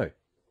don't know.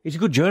 He's a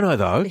good journo,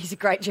 though. He's a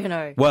great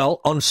journo.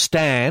 Well, on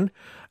Stan,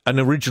 an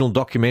original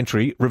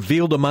documentary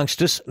revealed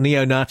amongst us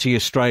neo-Nazi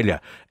Australia.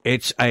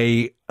 It's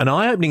an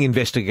eye-opening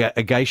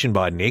investigation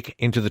by Nick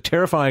into the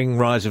terrifying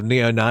rise of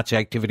neo-Nazi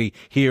activity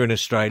here in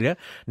Australia.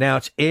 Now,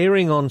 it's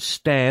airing on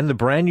Stan, the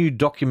brand new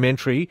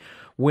documentary.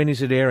 When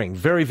is it airing?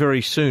 Very,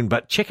 very soon.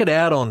 But check it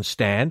out on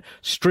Stan,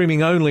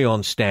 streaming only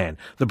on Stan.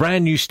 The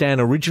brand new Stan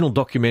original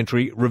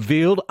documentary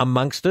revealed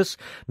amongst us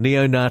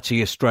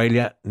neo-Nazi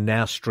Australia,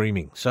 now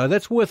streaming. So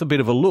that's worth a bit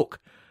of a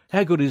look.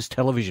 How good is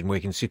television where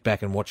you can sit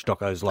back and watch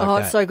docos like that? Oh,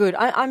 it's so good.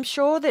 I'm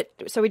sure that...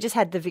 So we just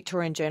had the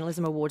Victorian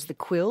Journalism Awards, the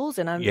Quills,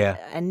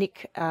 and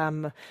Nick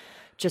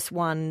just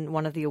won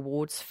one of the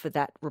awards for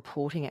that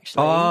reporting,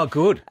 actually. Oh,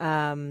 good.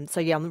 So,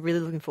 yeah, I'm really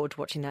looking forward to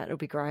watching that. It'll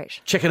be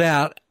great. Check it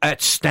out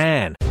at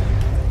Stan.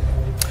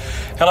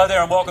 Hello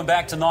there and welcome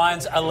back to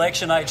Nine's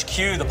Election HQ.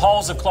 The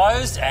polls have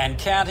closed and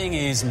counting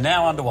is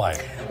now underway.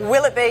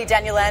 Will it be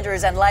Daniel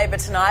Andrews and Labor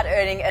tonight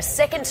earning a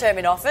second term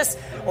in office,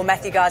 or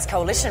Matthew Guy's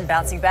coalition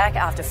bouncing back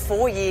after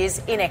 4 years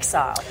in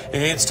exile?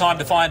 It's time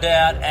to find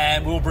out,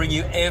 and we'll bring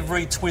you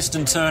every twist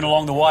and turn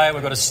along the way.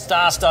 We've got a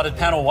star-studded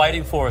panel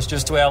waiting for us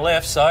just to our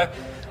left, so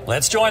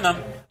let's join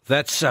them.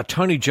 That's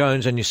Tony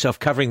Jones and yourself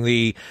covering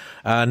the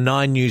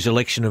Nine News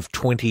election of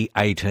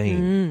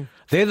 2018.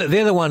 They're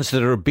the ones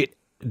that are a bit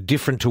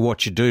different to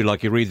what you do,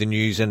 like you read the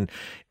news and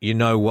you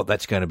know what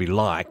that's going to be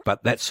like,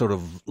 but that's sort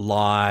of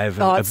live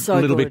and it's a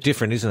little good. bit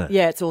different, isn't it?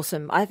 Yeah, it's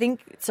awesome. I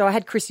think, so I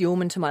had Chris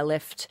Uhlmann to my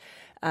left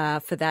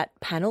for that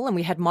panel, and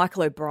we had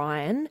Michael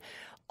O'Brien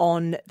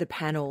on the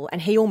panel,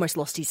 and he almost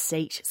lost his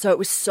seat. So it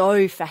was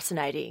so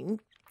fascinating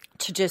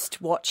to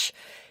just watch,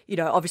 you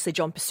know, obviously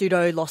John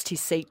Pesutto lost his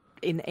seat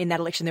in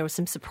that election. There were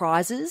some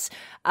surprises.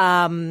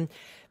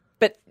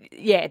 But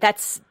yeah,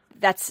 that's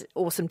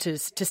awesome to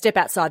step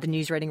outside the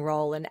news reading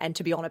role and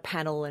to be on a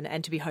panel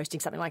and to be hosting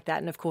something like that.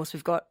 And of course,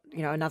 we've got,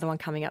 you know, another one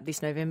coming up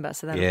this November,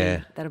 so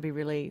that'll be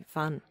really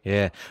fun.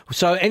 Yeah.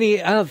 So,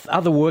 any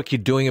other work you're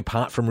doing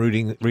apart from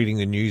reading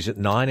the news at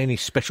 9? Any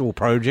special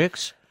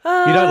projects? You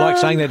don't like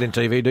saying that in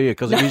TV, do you?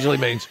 Because it usually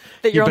means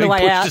that you're on being the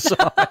way pushed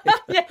out. aside.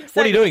 Yeah, exactly.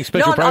 What are you doing?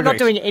 Special projects? I'm not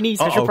doing any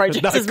special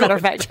projects, as a matter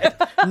of fact.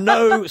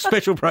 No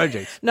special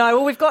projects. No,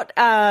 well, we've got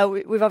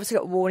we've obviously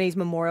got Warnie's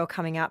Memorial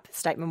coming up,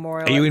 State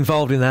Memorial. Are you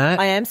involved in that?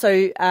 I am.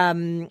 So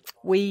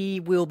we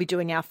will be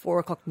doing our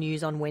 4:00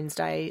 news on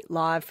Wednesday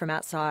live from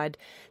outside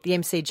the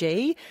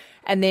MCG.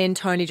 And then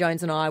Tony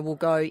Jones and I will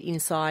go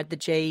inside the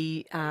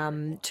G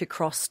to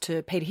cross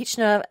to Peter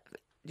Hitchener,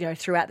 you know,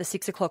 throughout the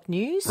 6:00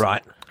 news.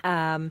 Right.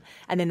 And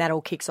then that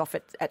all kicks off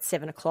at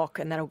 7:00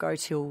 and that'll go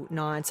till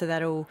 9. So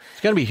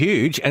it's going to be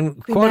huge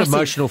and quite massive.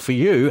 Emotional for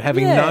you,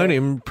 having known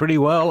him pretty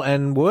well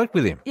and worked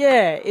with him.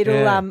 Yeah,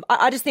 it'll.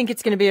 I just think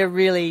it's going to be a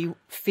really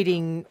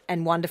fitting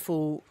and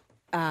wonderful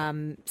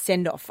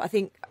send off. I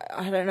think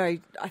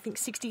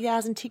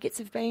 60,000 tickets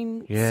have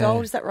been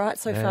sold. Is that right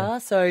so far?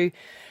 So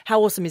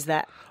how awesome is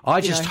that?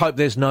 I just hope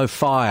there's no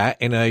fire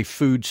in a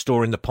food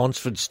store in the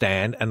Ponsford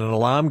stand and an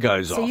alarm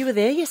goes off. So you were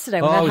there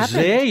yesterday when that happened? I was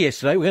there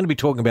yesterday. We're going to be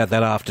talking about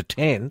that after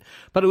 10,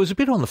 but it was a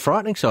bit on the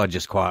frightening side,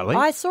 just quietly.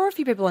 I saw a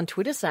few people on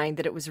Twitter saying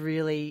that it was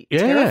really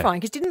terrifying,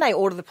 because didn't they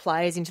order the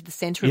players into the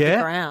centre of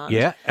the ground?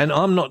 Yeah, and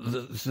I'm not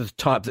the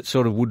type that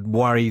sort of would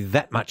worry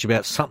that much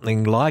about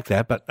something like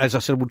that, but as I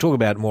said, we'll talk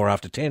about it more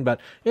after 10, but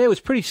yeah, it was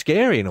pretty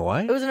scary in a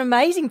way. It was an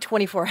amazing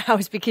 24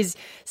 hours, because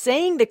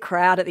seeing the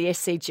crowd at the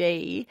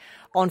SCG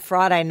on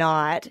Friday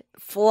night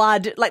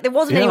flood, like there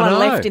wasn't anyone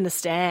left in the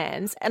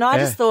stands, and I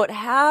just thought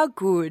how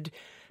good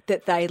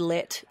that they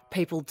let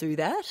people do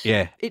that.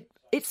 Yeah.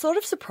 It sort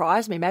of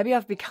surprised me. Maybe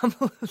I've become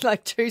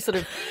like too sort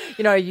of,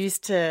 you know,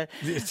 used to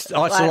it's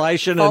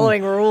isolation, like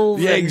following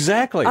rules. Yeah,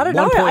 exactly. I don't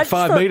know.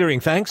 1.5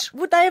 metering, thanks.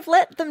 Would they have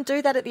let them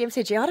do that at the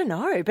MCG? I don't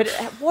know. But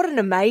what an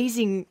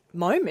amazing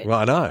moment. Well,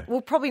 I know.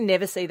 We'll probably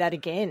never see that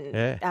again.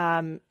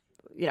 Yeah.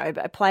 You know,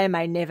 a player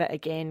may never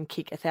again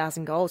kick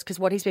 1,000 goals, because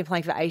what he's been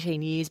playing for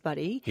 18 years,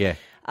 buddy. Yeah.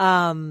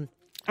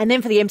 And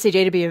then for the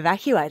MCG to be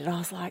evacuated, I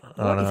was like,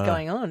 what is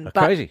going on? But,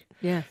 crazy.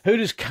 Yeah. Who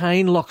does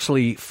Kane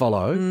Loxley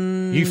follow?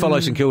 You follow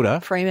St Kilda.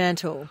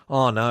 Fremantle.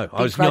 Oh, no.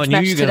 I knew grudge you were match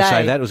going to today.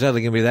 say that. It was either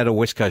going to be that or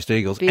West Coast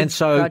Eagles. Big and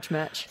so grudge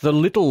match. The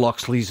little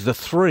Loxleys, the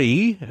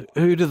three,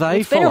 who do they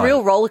It's follow? been a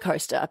real roller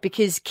coaster,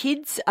 because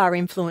kids are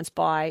influenced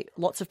by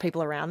lots of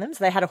people around them.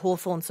 So they had a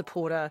Hawthorn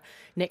supporter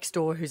next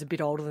door who's a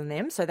bit older than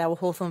them. So they were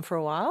Hawthorn for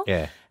a while.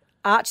 Yeah.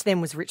 Arch then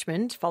was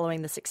Richmond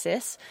following the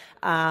success.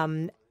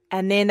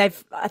 And then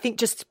they've, I think,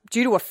 just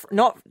due to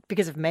not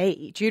because of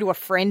me, due to a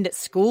friend at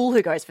school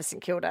who goes for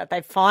St Kilda,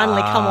 they've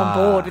finally come on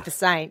board with the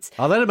Saints.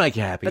 Oh, that'll make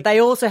you happy. But they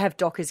also have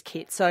Docker's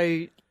kit,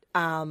 so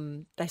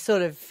they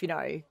sort of, you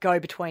know, go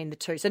between the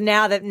two. So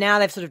now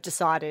they've sort of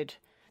decided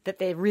that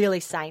they're really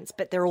saints,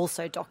 but they're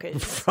also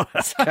dockers. So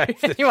Okay.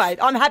 anyway,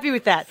 I'm happy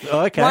with that.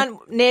 Okay.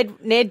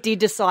 Ned did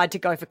decide to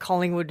go for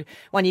Collingwood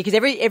one year because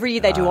every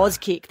year they do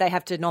Auskick, they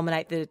have to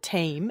nominate the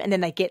team and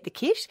then they get the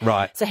kit.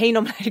 Right. So he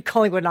nominated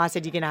Collingwood and I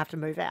said, you're going to have to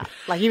move out.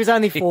 Like he was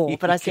only 4,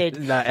 but I said,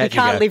 No, out you you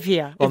can't go. live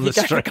here On if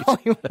the you go street. to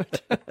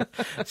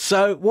Collingwood.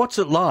 So what's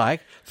it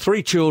like?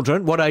 3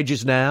 children. What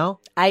ages now?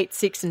 8,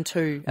 6 and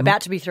 2.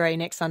 About to be 3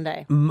 next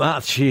Sunday.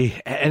 Gee,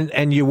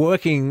 and you're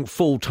working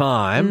full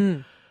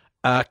time.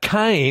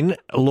 Kane,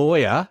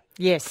 lawyer.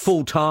 Yes.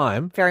 Full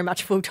time. Very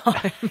much full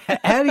time.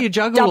 How do you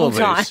juggle all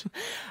Double this?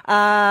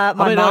 time.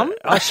 My mum.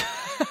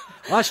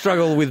 I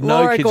struggle with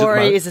no Laura kids at the Gorey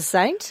moment. is a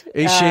saint.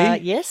 Is she?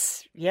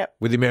 Yes. Yep.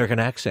 With the American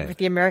accent. With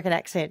the American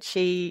accent.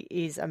 She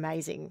is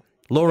amazing.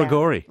 Laura Yeah.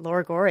 Gorey.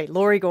 Laura Gorey.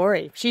 Laurie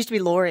Gorey. She used to be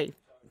Laurie.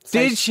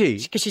 Did she?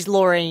 Because she's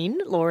Laureen.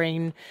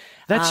 Laureen.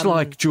 That's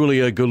like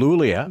Julia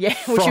Galulia. Yeah,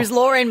 well, she was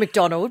Laureen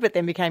McDonald, but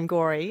then became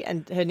Gorey,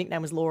 and her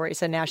nickname was Laurie,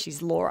 so now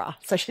she's Laura.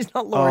 So she's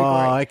not Laurie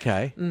Oh, Gorey.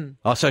 okay.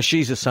 Oh, so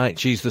she's a saint.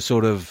 She's the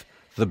sort of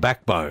the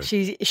backbone.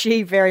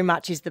 She very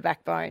much is the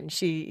backbone.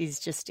 She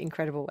is just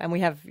incredible. And we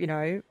have,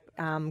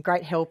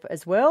 great help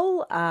as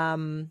well.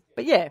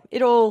 But yeah,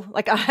 it all,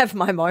 like I have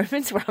my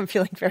moments where I'm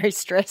feeling very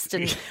stressed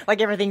and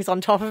like everything's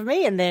on top of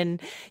me. And then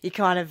you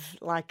kind of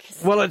like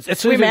it's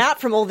swim even- out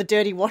from all the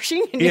dirty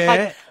washing and you're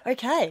like,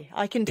 okay,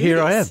 I can do Here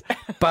this. I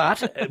am.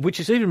 But, which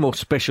is even more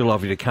special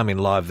of you to come in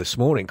live this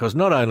morning, because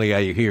not only are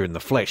you here in the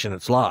flesh and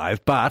it's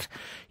live, but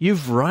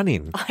you've run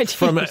in I did.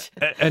 from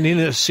an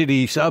inner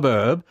city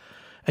suburb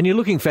and you're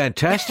looking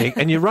fantastic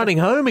and you're running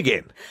home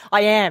again.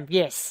 I am,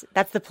 yes.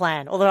 That's the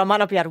plan. Although I might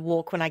not be able to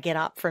walk when I get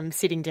up from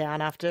sitting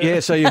down after. Yeah,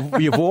 so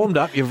you've warmed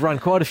up, you've run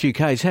quite a few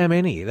Ks. How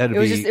many? That'd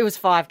It was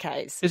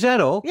 5Ks. Is that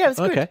all? Yeah, it was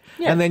good. Okay.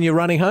 Yeah. And then you're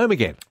running home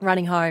again.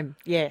 Running home,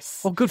 yes.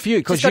 Well, good for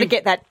you. Just got to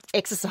get that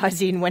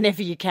exercise in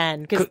whenever you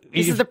can, because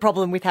this is the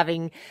problem with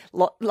having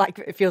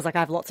it feels like I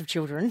have lots of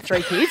children,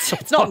 3 kids.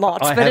 It's not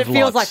lots, I but it have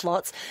feels lots. like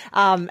lots.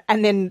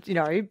 And then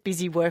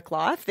busy work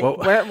life. Well-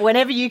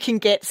 Whenever you can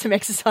get some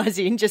exercise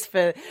in, just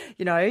for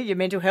your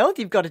mental health,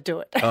 you've got to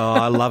do it. Oh,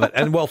 I love it.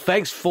 And well,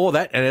 thanks for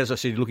that. And as I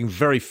said, you're looking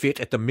very fit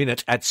at the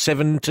minute at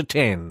 7 to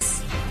 10.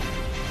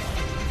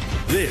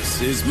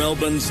 This is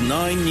Melbourne's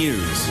 9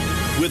 News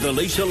with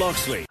Alicia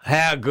Loxley.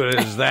 How good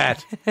is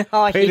that?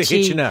 Oh, Peter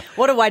Hitchy. Hitchener.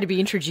 What a way to be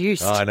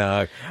introduced. I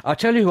know. I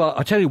tell you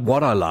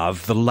what I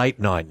love, the late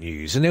night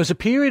news. And there was a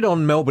period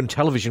on Melbourne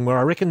television where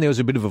I reckon there was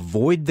a bit of a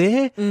void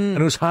there and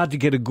it was hard to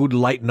get a good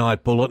late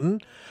night bulletin.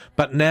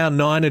 But now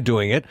 9 are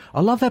doing it. I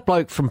love that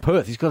bloke from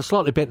Perth. He's got a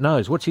slightly bent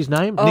nose. What's his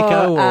name?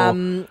 Nico or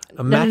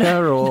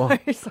Macca or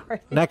No,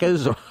 sorry.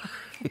 Knackers? Or...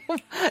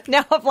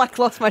 Now I've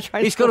lost my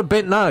train. He's got a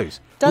bent nose.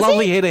 Does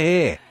Lovely he? head of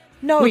hair.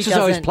 No, Looks he as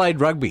though he's doesn't. played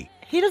rugby.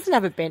 He doesn't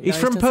have a bent He's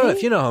nose, from does Perth.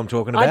 he? You know who I'm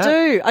talking about.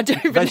 I do.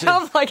 They But say-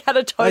 now I've had a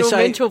They total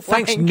say, mental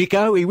blank. thanks,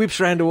 Nico. He whips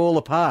round to all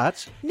the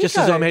parts just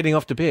as Nico. I'm heading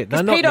off to bed.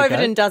 No, not Pete Nico.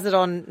 Overton does it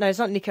on. No, it's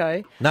not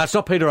Nico. No, it's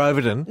not Peter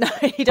Overton. No,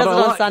 he does But it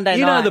I on like- Sunday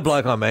You know nights. the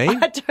bloke I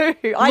mean. I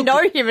do. I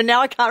know him, and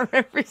now I can't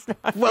remember his name.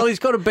 Well, he's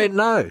got a bent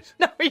nose.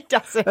 No, he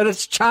doesn't. And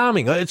it's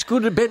charming. It's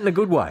good, bent in a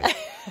good way.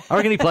 I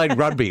reckon he played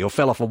rugby or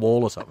fell off a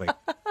wall or something.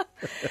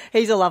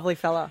 He's a lovely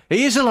fella.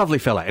 He is a lovely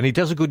fella, and he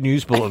does a good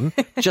news bulletin,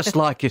 just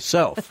like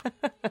yourself.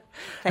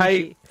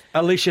 Thank you.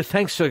 Alicia,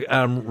 thanks for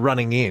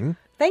running in.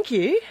 Thank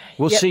you.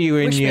 We'll see you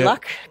in Wish me your-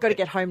 luck. Got to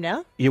get home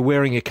now. You're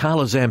wearing your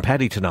Carla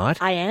Zampatti tonight.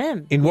 I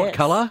am. In what yes.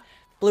 colour?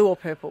 Blue or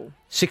purple?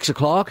 6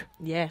 o'clock,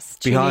 Yes.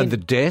 Tune behind in. the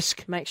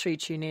desk, Make sure you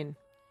tune in.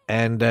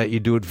 and you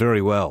do it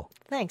very well.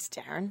 Thanks,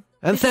 Darren.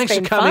 And This has thanks for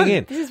been coming fun.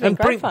 in. This has been And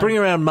great fun. bring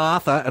around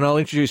Martha, and I'll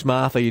introduce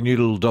Martha, your new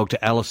little dog,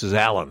 to Alice's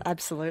Alan.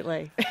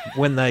 Absolutely.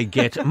 When they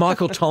get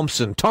Michael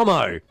Thompson,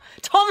 Tomo.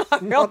 Tomo,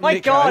 oh my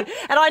Nico. God.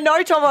 And I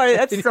know Tomo,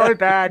 that's so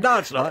bad. No,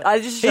 it's not. I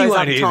just He shows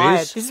won't I'm hear tired.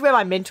 this. Is where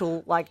my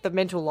mental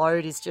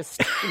load is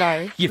just,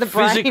 You're the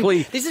brain.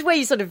 physically- This is where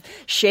you're sort of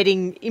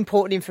shedding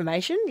important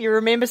information. You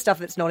remember stuff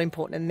that's not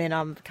important, and then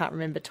I can't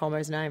remember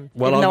Tomo's name,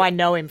 Well, even though I'm- I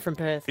know him from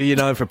Perth. You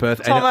know him from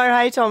Perth. Tomo,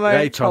 hey Tomo.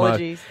 Hey, Tomo.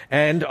 Apologies.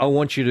 And I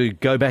want you to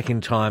go back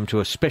in time to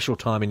a special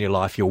time in your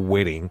life, your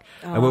wedding,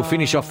 and we'll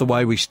finish off the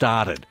way we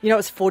started. You know, it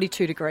was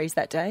 42 degrees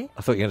that day.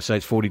 I thought you were going to say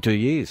it's 42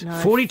 years.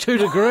 42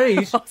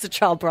 degrees? I was a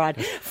child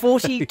bride.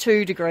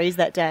 42 degrees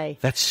that day.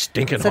 That's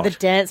stinking So hot. the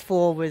dance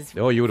floor was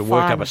Oh, you would have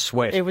worked fun. up a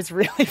sweat. It was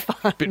really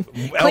fun.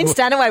 Well- Clint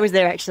Stanaway was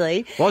there,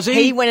 actually. Was he?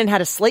 He went and had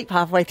a sleep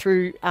halfway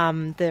through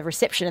the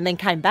reception and then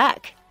came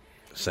back.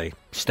 See,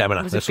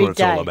 stamina, was a that's what big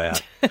it's all day.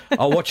 about.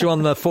 I'll watch you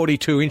on the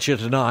 42-incher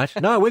tonight.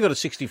 No, we've got a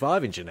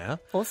 65-incher now.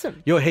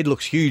 Awesome. Your head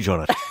looks huge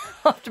on it.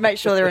 I have to make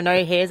sure there are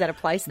no hairs out of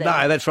place there.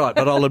 No, that's right,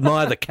 but I'll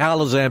admire the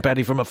Carla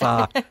Zampatti from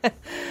afar. Thanks,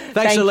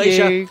 Thank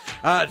Alicia. you.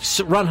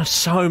 Run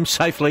us home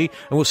safely,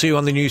 and we'll see you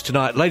on the news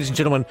tonight. Ladies and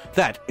gentlemen,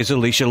 that is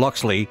Alicia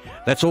Loxley.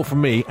 That's all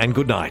from me, and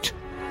good night.